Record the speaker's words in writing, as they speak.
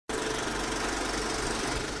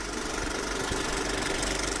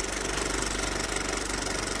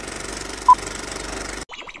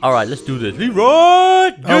Alright, let's do this. Leroy!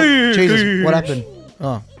 Oh, Jesus, what happened?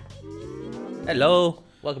 Oh. Hello.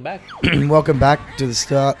 Welcome back. Welcome back to the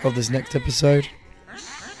start of this next episode.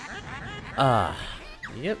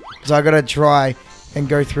 Yep. So I gotta try and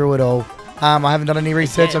go through it all. I haven't done any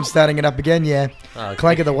research. Again? I'm starting it up again, yeah. Okay.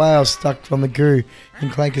 Clanker the whale stuck from the goo in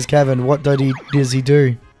Clanker's cavern. What does he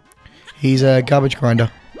do? He's a garbage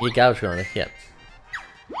grinder. Yeah, garbage grinder, yep.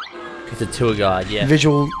 It's a tour guide, yeah.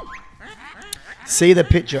 Visual. See the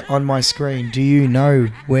picture on my screen. Do you know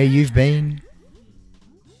where you've been?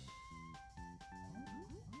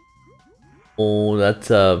 Oh,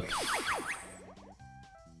 that's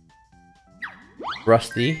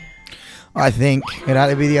Rusty. I think it had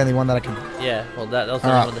to be the only one that I can. Yeah, well that was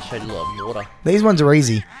the only one that showed a lot of water. These ones are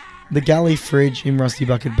easy. The galley fridge in Rusty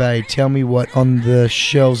Bucket Bay. Tell me what on the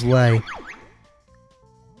shelves lay.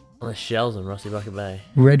 On the shells in Rusty Bucket Bay.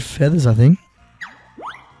 Red feathers, I think.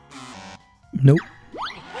 Nope.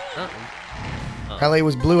 Apparently it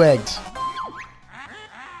was blue eggs.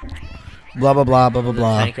 Blah, blah, blah, blah, blah,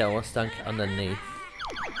 blah. Anchor, what's stunk underneath?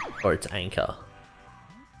 Or its anchor.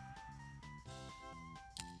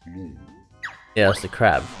 Yeah, that's the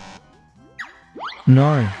crab.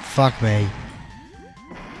 No, fuck me.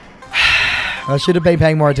 I should have been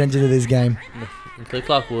paying more attention to this game. In Click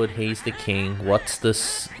Lockwood, he's the king. What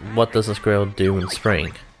does the squirrel do in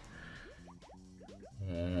spring?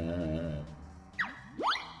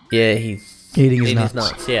 Yeah, he's Eating his eating his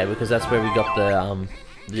nuts. nuts. Yeah, because that's where we got the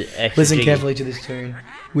extra Listen jiggy. carefully to this tune.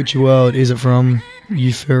 Which world is it from,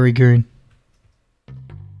 you furry goon?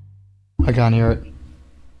 I can't hear it.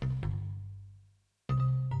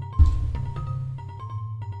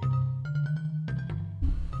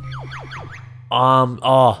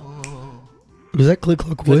 Was that Click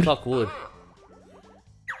Clock Click Wood? Clock Wood.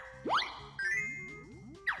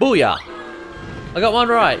 Booyah! I got one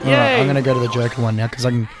right. Yay! Alright, I'm gonna go to the Joker one now because I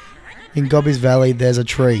can. In Gobby's Valley, there's a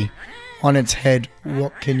tree. On its head,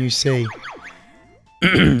 what can you see?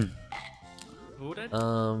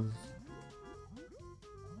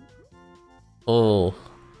 Oh.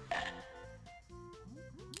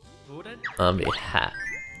 A hat.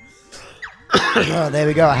 Oh, there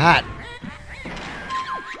we go, a hat.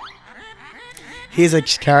 Here's a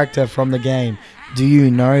character from the game. Do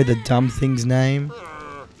you know the dumb thing's name?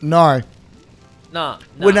 No. Nah.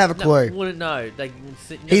 Wouldn't have a clue. Wouldn't know.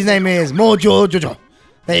 His name is Mojo Jojo.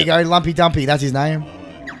 There you go, Lumpy Dumpy, that's his name.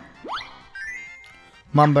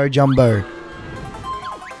 Mumbo Jumbo.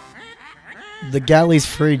 The galley's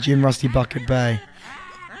fridge in Rusty Bucket Bay.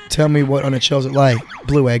 Tell me what on its shelves it lay.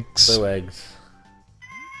 Blue eggs. Blue eggs.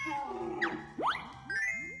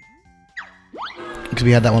 Because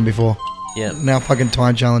we had that one before. Yeah. Now fucking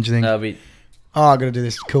time challenge thing. That'll be. Oh, I gotta do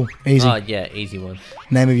this. Cool. Easy. Oh yeah, easy one.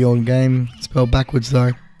 Name of your game. Spelled backwards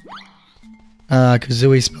though.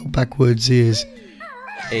 Kazooie spelled backwards is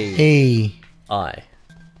E. I.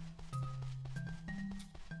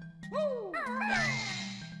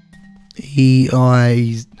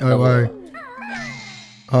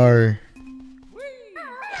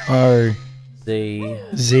 O.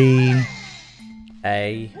 Z.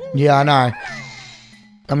 A. Yeah, I know.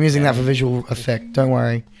 I'm using that for visual effect. Don't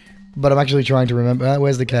worry. But I'm actually trying to remember.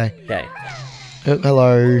 Where's the K? K.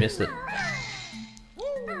 Hello. Missed it.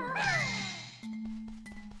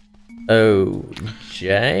 O.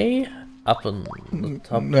 J. Up on the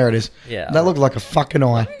top. There it is. Yeah. That looked like a fucking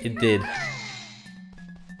eye. It did.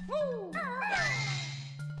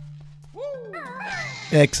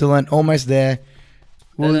 Excellent. Almost there.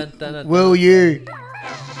 Will you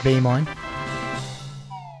be mine?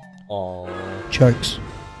 Oh. Chokes.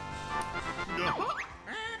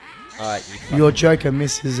 Alright, Your Joker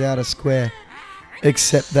misses out a square.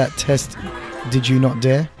 Accept that test. Did you not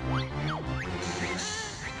dare?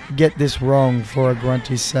 Get this wrong for a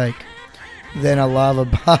grunty's sake. Then a lava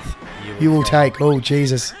bath you will take. Oh,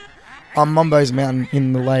 Jesus. On Mumbo's mountain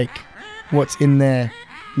in the lake. What's in there?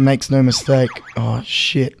 Makes no mistake. Oh,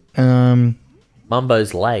 shit.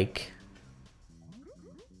 Mumbo's Lake.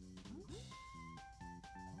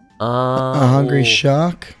 A hungry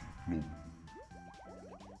shark?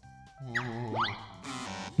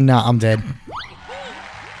 Nah, I'm dead.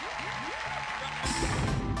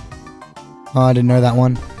 Oh, I didn't know that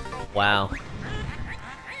one. Wow.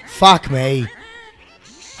 Fuck me.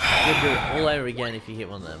 You'll do it all over again if you hit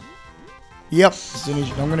one of them. Yep. As soon as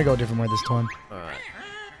I'm gonna go a different way this time. Alright.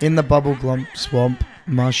 In the bubble glump swamp,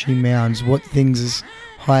 marshy mounds, what things is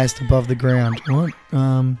highest above the ground? What?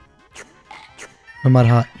 A mud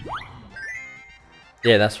hut.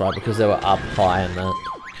 Yeah, that's right, because they were up high and that.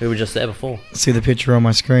 We were just there before. See the picture on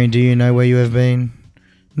my screen. Do you know where you have been?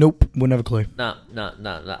 Nope, wouldn't have a clue. Nah.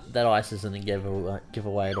 That ice isn't a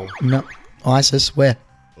giveaway at all. No. ISIS, where?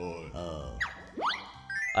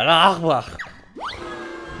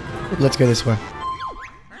 Let's go this way.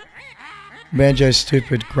 Banjo's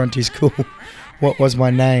stupid, Grunty's cool. What was my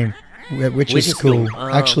name? Which is school?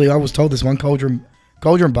 Actually, I was told this one. Cauldron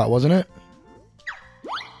Butt, wasn't it?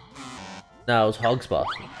 No, it was Hog's Butt.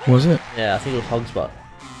 Was it? Yeah, I think it was Hog's Butt.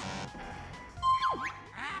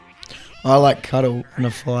 I like cuddle in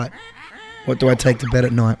a fight. What do I take to bed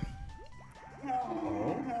at night?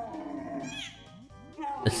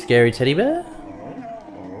 A scary teddy bear?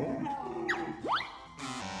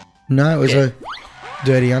 No, it was a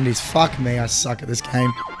dirty undies. Fuck me, I suck at this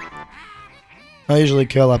game. I usually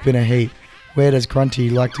curl up in a heap. Where does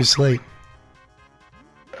Grunty like to sleep?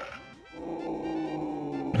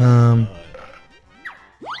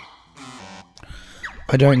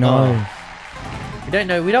 I don't know. Oh. We don't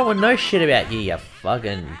know. We don't want no shit about you, you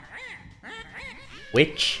fucking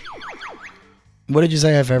witch. What did you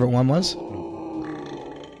say her favourite one was?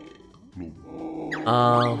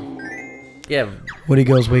 Yeah. Woody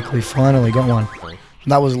Girls Weekly, finally got one.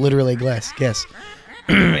 That was literally guess.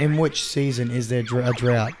 In which season is there a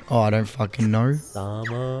drought? Oh, I don't fucking know.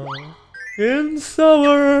 Summer. In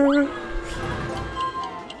summer.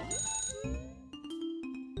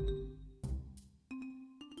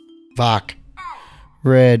 Fuck.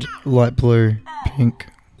 Red, light blue, pink.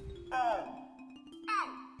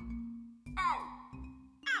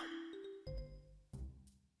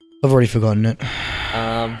 I've already forgotten it.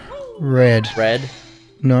 Red. Red.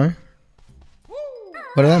 No.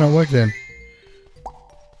 Why did that not work then?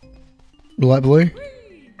 Light blue?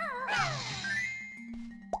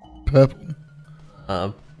 Purple?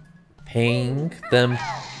 Pink, then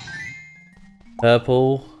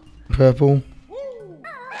purple. Purple.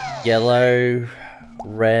 Yellow.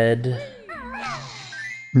 Red.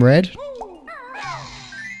 Red?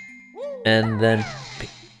 And then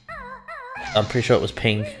I'm pretty sure it was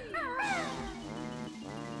pink.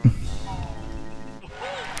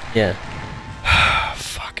 Yeah.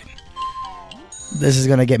 Fucking. This is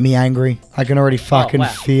gonna get me angry. I can already fucking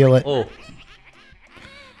feel it. Oh.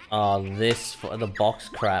 Oh, this for the box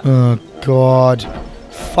crap. Oh god.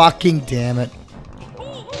 Fucking damn it.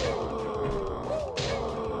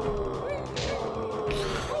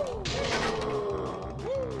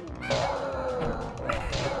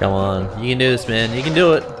 Come on. You can do this, man. You can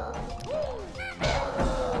do it.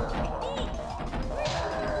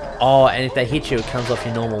 Oh, and if they hit you, it comes off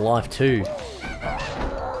your normal life too.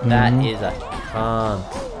 That is a cunt.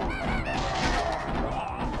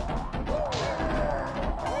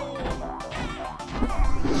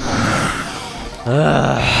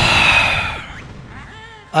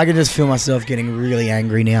 I can just feel myself getting really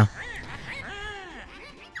angry now.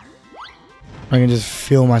 I can just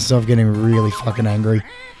feel myself getting really fucking angry.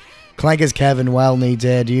 Clanker's Cavern, whale needs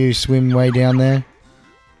air. Do you swim way down there?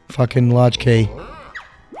 Fucking large key.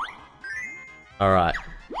 Alright.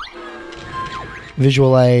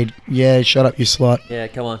 Visual aid. Yeah, shut up, you slut. Yeah,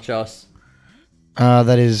 come on, Joss.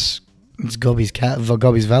 That is... It's Gobby's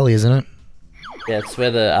Valley, isn't it? Yeah, it's where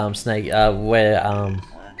the snake... Yeah,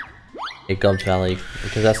 Gob's Valley.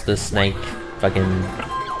 Because that's the snake fucking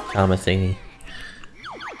charmer thingy.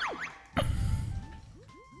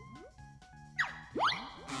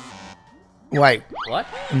 Wait. What?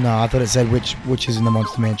 No, I thought it said which is in the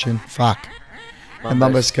Monster Mansion. Fuck. And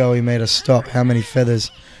Mumbo Scully made us stop. How many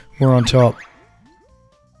feathers were on top?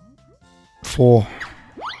 4.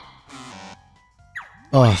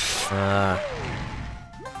 Oh.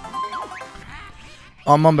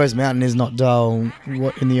 Oh, Mumbo's Mountain is not dull.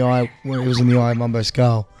 What in the eye? Well, it was in the eye of Mumbo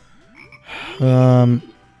Skull.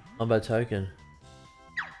 Mumbo Token.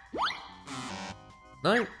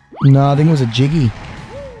 No. No, I think it was a Jiggy.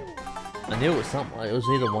 I knew it was something. It was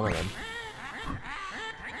either one of them.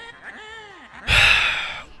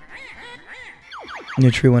 The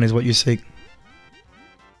true one is what you seek.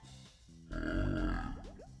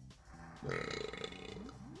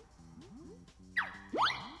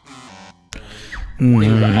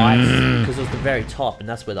 Near the ice, because it was the very top, and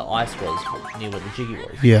that's where the ice was, near where the Jiggy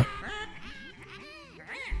was. Yeah.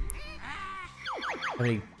 How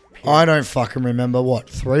many I don't fucking remember. What,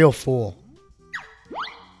 3 or 4?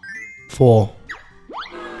 4.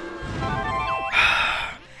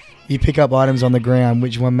 You pick up items on the ground.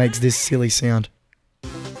 Which one makes this silly sound?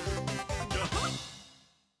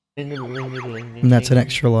 And that's an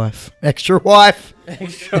extra life. Extra wife!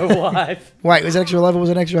 Extra wife. Wait, was it extra life or was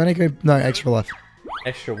it extra honeycomb? No, extra life.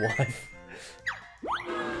 Extra wife.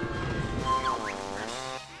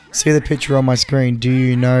 See the picture on my screen. Do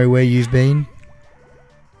you know where you've been?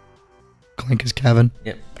 Clinker's Cavern.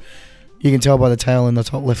 Yep. You can tell by the tail in the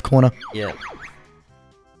top left corner. Yep.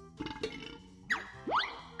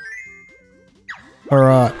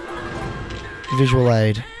 Alright. Visual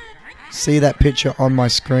aid. See that picture on my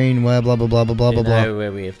screen where blah blah blah blah blah blah blah. Know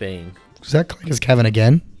where we have been. Is that Clinker's Cavern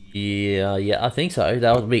again? Yeah, I think so.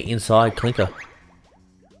 That would be inside Clinker.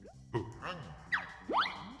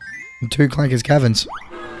 2 Clinker's Caverns.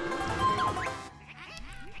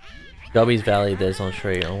 Dobby's Valley, there's on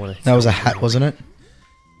tree. I want to. That was a hat, wasn't it?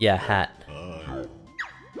 Yeah, hat.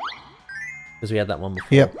 Because we had that one before.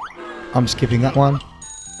 Yep. I'm skipping that one.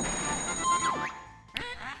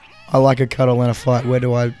 I like a cuddle and a fight. Where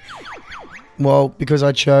do I... Well, because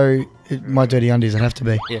I chose my dirty undies, it'd have to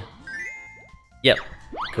be. Yeah. Yep.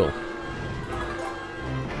 Cool.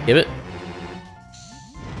 Give it.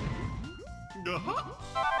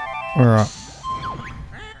 Alright.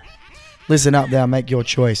 Listen up now, make your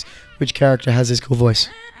choice. Which character has this cool voice?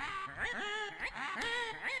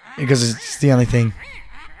 Because it's the only thing.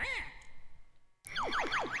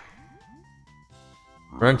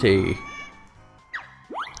 Grunty.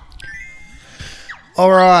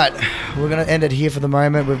 Alright, we're going to end it here for the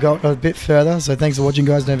moment. We've got a bit further, so thanks for watching,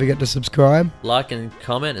 guys. Don't forget to subscribe. Like and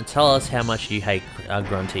comment and tell us how much you hate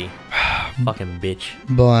Grunty. Fucking bitch.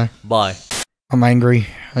 Bye. Bye. I'm angry.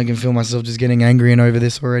 I can feel myself just getting angry and over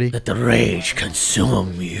this already. Let the rage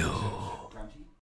consume you.